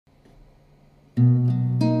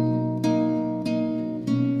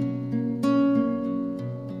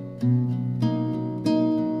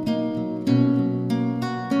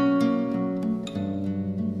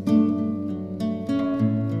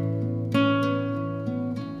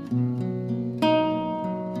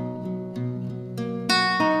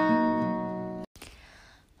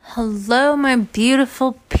Hello, my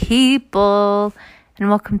beautiful people, and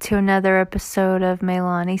welcome to another episode of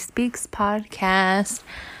Melanie Speaks podcast.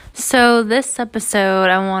 So this episode,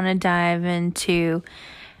 I want to dive into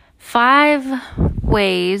 5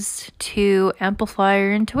 ways to amplify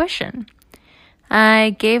your intuition.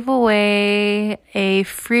 I gave away a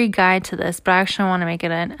free guide to this, but I actually want to make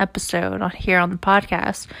it an episode here on the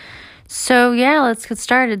podcast. So yeah, let's get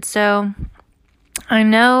started. So I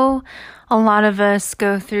know a lot of us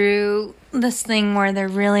go through this thing where they're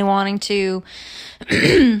really wanting to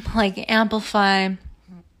amplify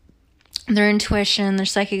their intuition, their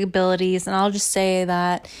psychic abilities. And I'll just say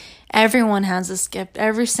that everyone has this gift.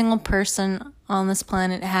 Every single person on this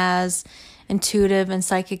planet has intuitive and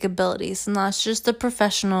psychic abilities. And that's just the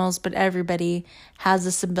professionals, but everybody has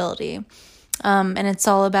this ability. And it's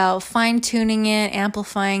all about fine-tuning it,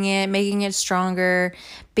 amplifying it, making it stronger,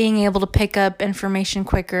 being able to pick up information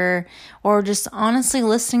quicker, or just honestly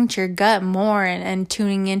listening to your gut more and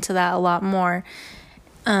tuning into that a lot more.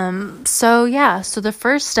 So the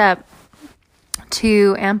first step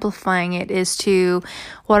to amplifying it is to,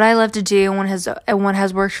 what I love to do and what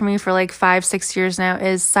has worked for me for 5-6 years now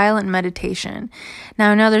is silent meditation.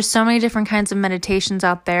 Now I know there's so many different kinds of meditations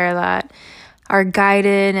out there that are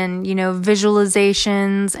guided and,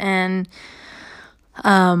 visualizations and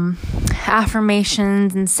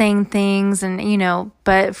affirmations and saying things and,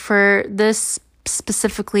 but for this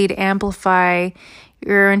specifically to amplify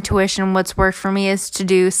your intuition, what's worked for me is to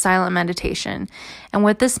do silent meditation. And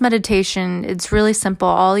with this meditation, it's really simple.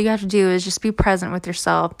 All you have to do is just be present with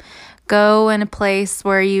yourself. Go in a place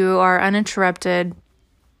where you are uninterrupted,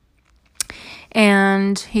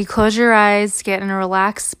 and you close your eyes, get in a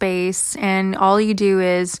relaxed space, and all you do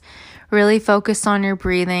is really focus on your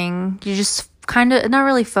breathing. You just not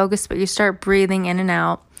really focus, but you start breathing in and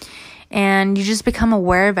out, and you just become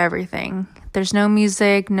aware of everything. There's no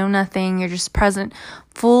music, no nothing. You're just present,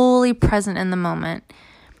 fully present in the moment.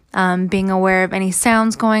 Being aware of any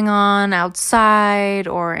sounds going on outside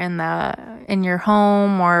or in your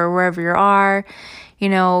home or wherever you are,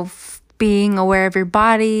 being aware of your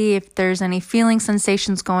body, if there's any feeling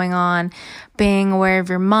sensations going on, being aware of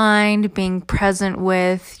your mind, being present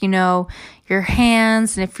with, your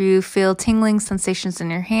hands, and if you feel tingling sensations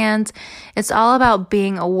in your hands. It's all about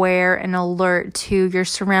being aware and alert to your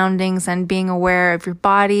surroundings and being aware of your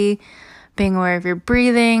body, being aware of your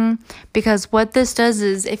breathing, because what this does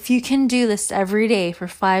is, if you can do this every day for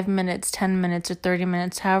 5 minutes, 10 minutes, or 30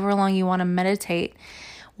 minutes, however long you want to meditate,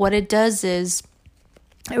 what it does is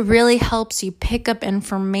it really helps you pick up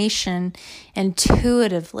information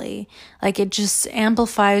intuitively. It just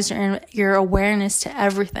amplifies your awareness to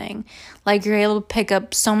everything. You're able to pick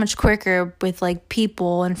up so much quicker with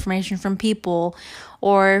people, information from people,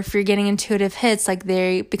 or if you're getting intuitive hits,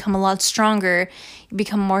 they become a lot stronger. You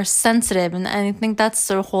become more sensitive, and I think that's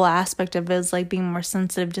the whole aspect of it, is being more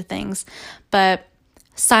sensitive to things. But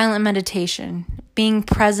silent meditation, being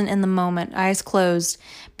present in the moment, eyes closed,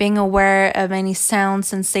 being aware of any sound,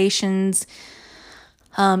 sensations,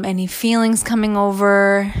 any feelings coming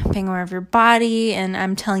over, being aware of your body. And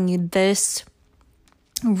I'm telling you, this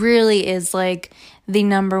really is the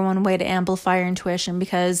number one way to amplify your intuition,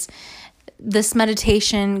 because this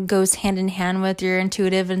meditation goes hand in hand with your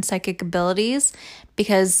intuitive and psychic abilities,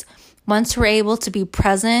 because once we're able to be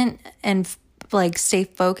present and stay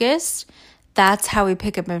focused, that's how we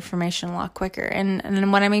pick up information a lot quicker.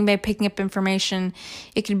 And what I mean by picking up information,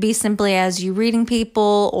 it could be simply as you reading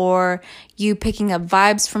people or you picking up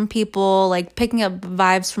vibes from people. Picking up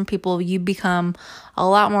vibes from people, you become a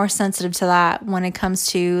lot more sensitive to that when it comes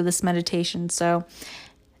to this meditation. So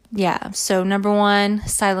number 1,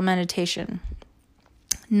 silent meditation.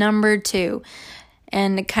 Number 2,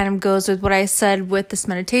 and it kind of goes with what I said with this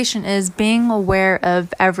meditation, is being aware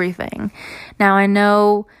of everything. Now, I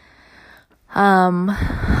know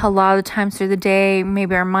a lot of the times through the day,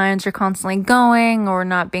 maybe our minds are constantly going, or we're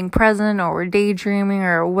not being present, or we're daydreaming,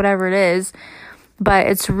 or whatever it is. But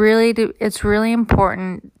it's really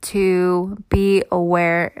important to be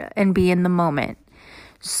aware and be in the moment.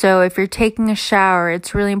 So if you're taking a shower,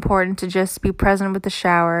 it's really important to just be present with the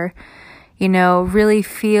shower. Really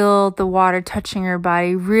feel the water touching your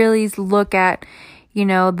body. Really look at,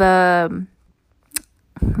 the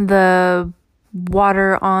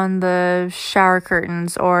water on the shower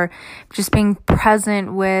curtains, or just being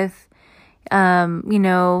present with,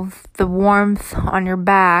 the warmth on your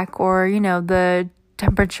back, or, the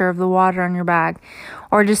temperature of the water on your back,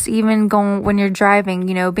 or just even going when you're driving,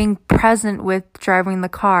 being present with driving the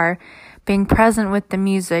car, being present with the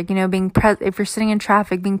music, if you're sitting in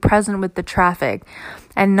traffic, being present with the traffic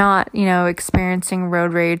and not, experiencing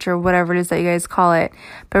road rage or whatever it is that you guys call it,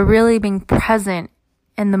 but really being present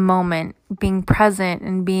in the moment, being present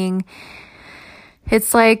and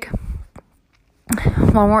it's like,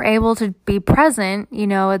 when we're able to be present,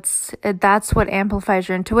 that's what amplifies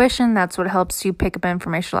your intuition. That's what helps you pick up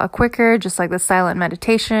information a lot quicker, just like the silent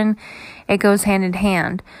meditation. It goes hand in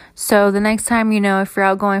hand. So the next time, if you're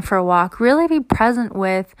out going for a walk, really be present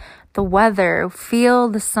with the weather. Feel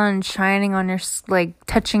the sun shining on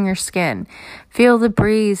touching your skin. Feel the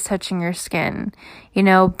breeze touching your skin.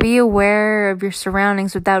 Be aware of your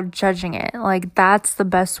surroundings without judging it. That's the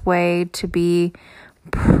best way to be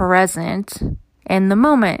present in the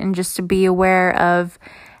moment and just to be aware of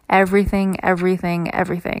everything.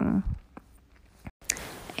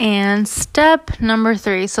 And step number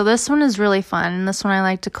 3. So this one is really fun. And this one I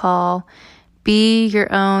like to call be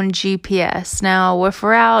your own GPS. Now, if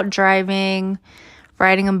we're out driving,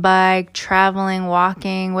 riding a bike, traveling,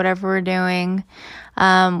 walking, whatever we're doing,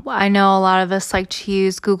 I know a lot of us like to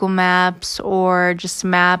use Google Maps or just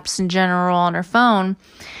maps in general on our phone.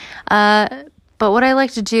 But what I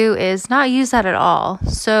like to do is not use that at all.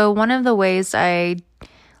 So one of the ways I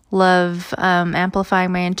love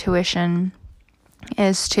amplifying my intuition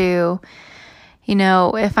is to,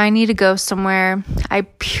 if I need to go somewhere, I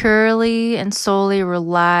purely and solely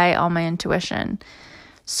rely on my intuition.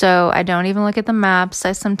 So I don't even look at the maps.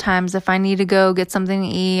 I sometimes, if I need to go get something to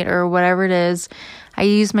eat or whatever it is, I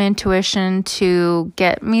use my intuition to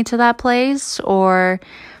get me to that place. Or,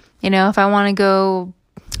 if I want to go,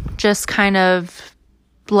 just kind of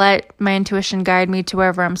let my intuition guide me to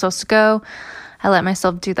wherever I'm supposed to go. I let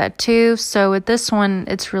myself do that too. So with this one,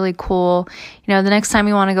 it's really cool. The next time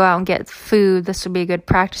you want to go out and get food, this would be a good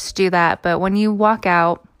practice to do that. But when you walk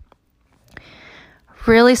out,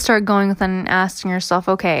 really start going within and asking yourself,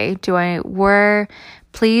 okay,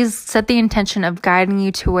 please set the intention of guiding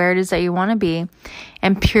you to where it is that you want to be,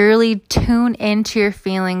 and purely tune into your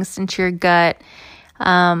feelings, into your gut,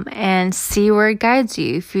 and see where it guides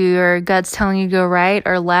you. If your gut's telling you to go right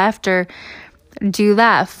or left, or do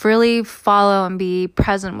that. Really follow and be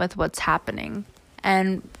present with what's happening.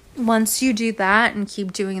 And once you do that and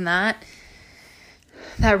keep doing that,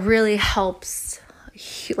 that really helps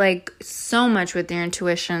so much with your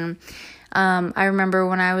intuition. I remember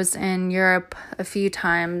when I was in Europe a few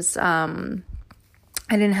times, I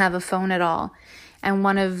didn't have a phone at all. And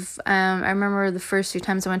I remember the first few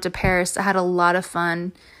times I went to Paris, I had a lot of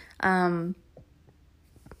fun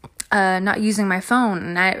not using my phone.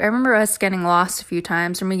 And I remember us getting lost a few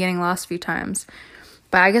times, or me getting lost a few times.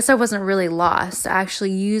 But I guess I wasn't really lost. I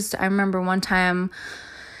remember one time,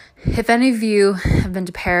 if any of you have been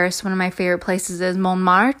to Paris, one of my favorite places is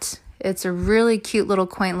Montmartre. It's a really cute little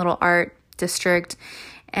quaint little art district.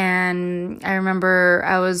 And I remember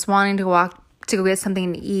I was wanting to go get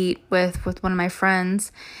something to eat with one of my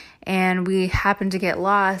friends, and we happened to get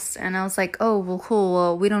lost, and I was like, oh, well, cool,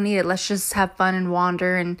 well, we don't need it, let's just have fun and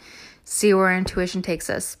wander and see where our intuition takes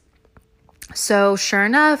us. So sure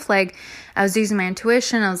enough, I was using my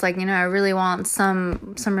intuition. I was like, I really want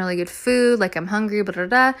some really good food, I'm hungry, blah, blah,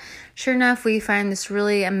 blah. Sure enough, we find this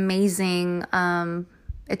really amazing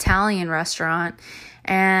Italian restaurant,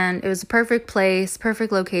 and it was a perfect place,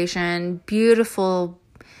 perfect location, beautiful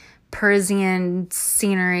Parisian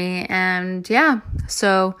scenery. And yeah,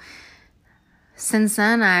 so since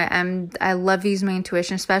then I love using my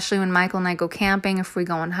intuition, especially when Michael and I go camping. If we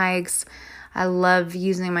go on hikes, I love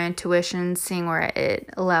using my intuition, seeing where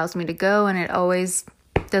it allows me to go, and it always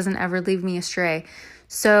doesn't ever leave me astray.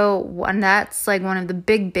 So, and that's one of the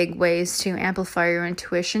big ways to amplify your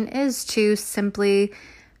intuition, is to simply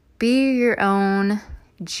be your own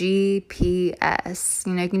GPS.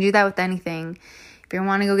 You can do that with anything. If you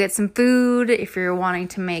want to go get some food, if you're wanting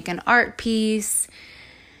to make an art piece,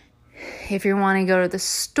 if you want to go to the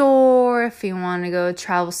store, if you want to go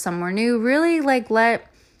travel somewhere new, really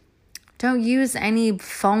don't use any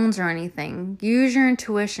phones or anything. Use your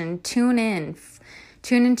intuition. Tune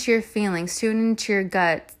into your feelings, tune into your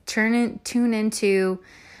gut, tune into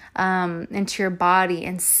your body,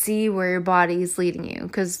 and see where your body is leading you.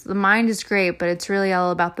 Because the mind is great, but it's really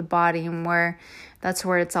all about the body, and that's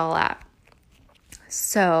where it's all at.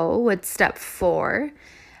 So with step 4,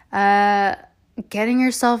 getting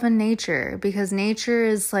yourself in nature, because nature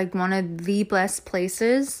is one of the best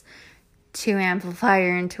places to amplify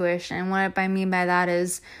your intuition. And what I mean by that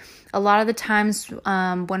is, a lot of the times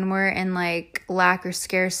when we're in lack or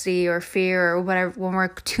scarcity or fear or whatever, when we're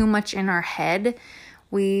too much in our head,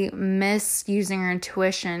 we miss using our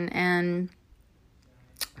intuition. And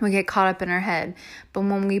we get caught up in our head. But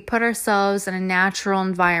when we put ourselves in a natural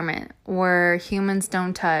environment where humans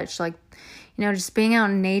don't touch, like, just being out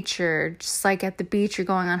in nature, just like at the beach or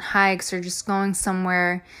going on hikes or just going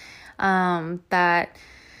somewhere that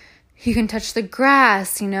you can touch the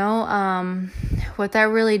grass, what that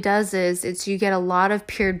really does is you get a lot of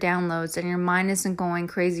pure downloads and your mind isn't going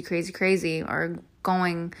crazy or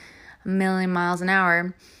going a million miles an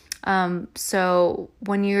hour. So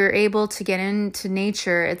when you're able to get into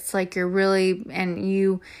nature, it's like you're really, and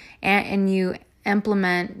you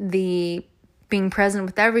implement the being present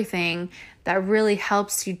with everything, that really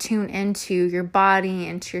helps you tune into your body,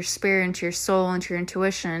 into your spirit, into your soul, into your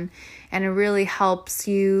intuition. And it really helps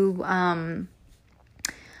you,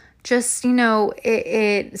 there's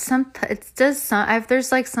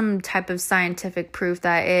like some type of scientific proof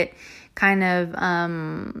that it kind of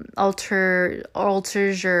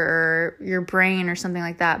alters your brain or something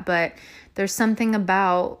like that. But there's something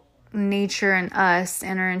about nature and us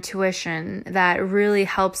and our intuition that really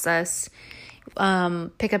helps us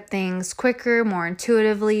pick up things quicker, more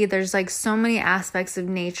intuitively. There's like so many aspects of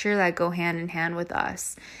nature that go hand in hand with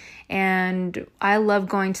us. And I love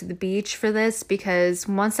going to the beach for this, because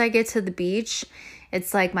once I get to the beach,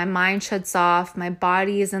 it's like my mind shuts off, my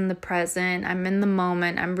body is in the present, I'm in the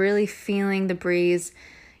moment, I'm really feeling the breeze,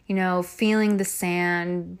 feeling the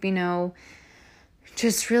sand,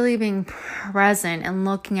 just really being present and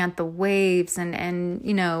looking at the waves and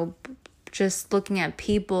just looking at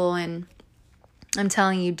people. And I'm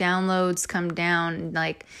telling you, downloads come down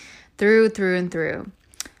like through and through.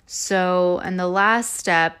 So, and the last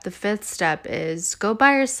step, the fifth step, is go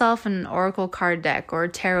buy yourself an oracle card deck or a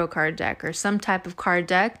tarot card deck or some type of card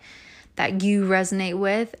deck that you resonate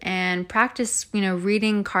with, and practice,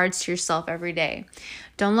 reading cards to yourself every day.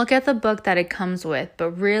 Don't look at the book that it comes with,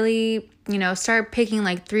 but really, start picking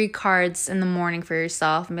like 3 cards in the morning for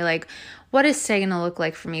yourself and be like, what is today going to look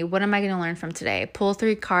like for me? What am I going to learn from today? Pull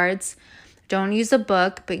 3 cards. Don't use a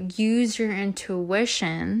book, but use your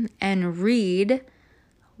intuition and read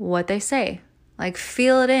what they say. Like,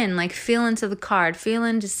 feel it in, like feel into the card, feel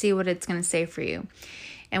in to see what it's going to say for you.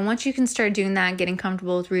 And once you can start doing that, getting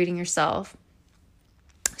comfortable with reading yourself,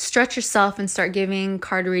 stretch yourself and start giving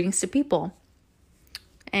card readings to people.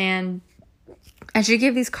 And as you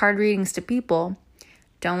give these card readings to people,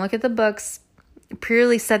 don't look at the books,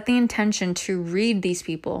 purely set the intention to read these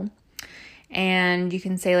people. And you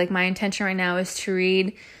can say, like, my intention right now is to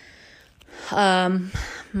read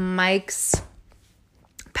Mike's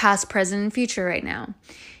past, present, and future right now.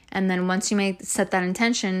 And then once you set that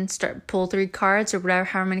intention, pull 3 cards or whatever,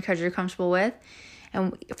 however many cards you're comfortable with.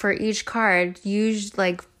 And for each card,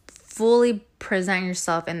 fully present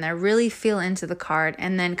yourself in there, really feel into the card,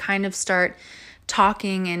 and then kind of start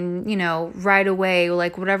talking and, right away,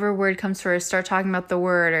 like whatever word comes first, start talking about the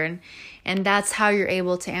word, and that's how you're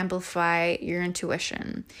able to amplify your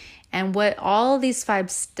intuition. And what all of these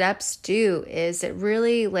 5 steps do is it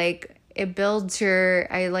really it builds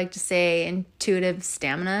your, I like to say, intuitive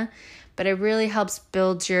stamina, but it really helps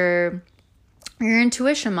build your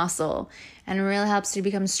intuition muscle, and it really helps you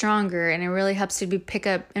become stronger, and it really helps you pick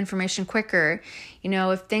up information quicker.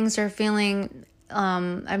 If things are feeling,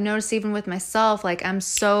 I've noticed even with myself, like I'm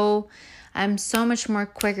so much more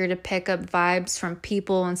quicker to pick up vibes from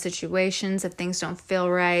people and situations if things don't feel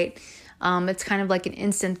right. It's kind of like an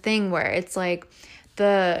instant thing where it's like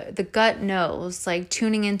the gut knows, like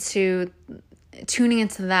tuning into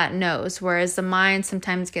that knows, whereas the mind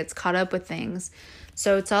sometimes gets caught up with things.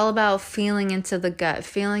 So it's all about feeling into the gut,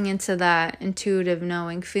 feeling into that intuitive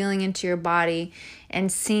knowing, feeling into your body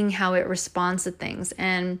and seeing how it responds to things.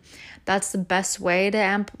 And that's the best way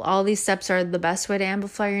to all these steps are the best way to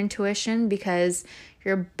amplify your intuition, because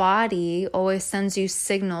your body always sends you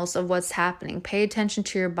signals of what's happening. Pay attention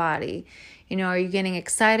to your body. Are you getting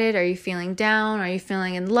excited? Are you feeling down? Are you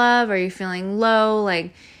feeling in love? Are you feeling low?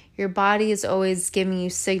 Like, your body is always giving you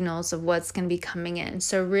signals of what's going to be coming in.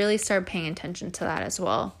 So really start paying attention to that as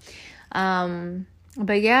well.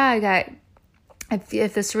 But yeah,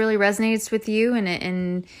 if this really resonates with you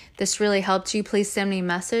and this really helped you, please send me a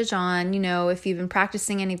message on, if you've been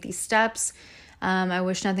practicing any of these steps. I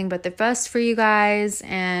wish nothing but the best for you guys,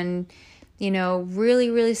 and really,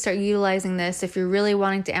 really start utilizing this if you're really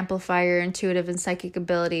wanting to amplify your intuitive and psychic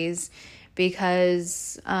abilities,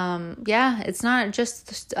 because, it's not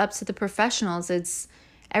just up to the professionals. It's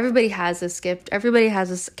everybody has this gift. Everybody has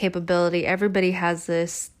this capability. Everybody has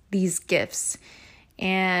these gifts.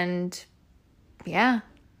 And yeah,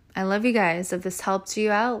 I love you guys. If this helped you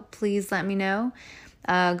out, please let me know.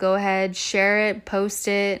 Go ahead, share it, post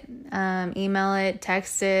it, email it,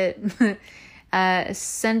 text it.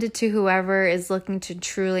 Send it to whoever is looking to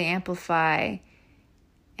truly amplify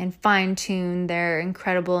and fine-tune their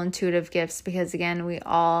incredible intuitive gifts, because again, we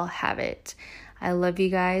all have it. I love you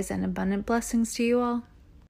guys, and abundant blessings to you all.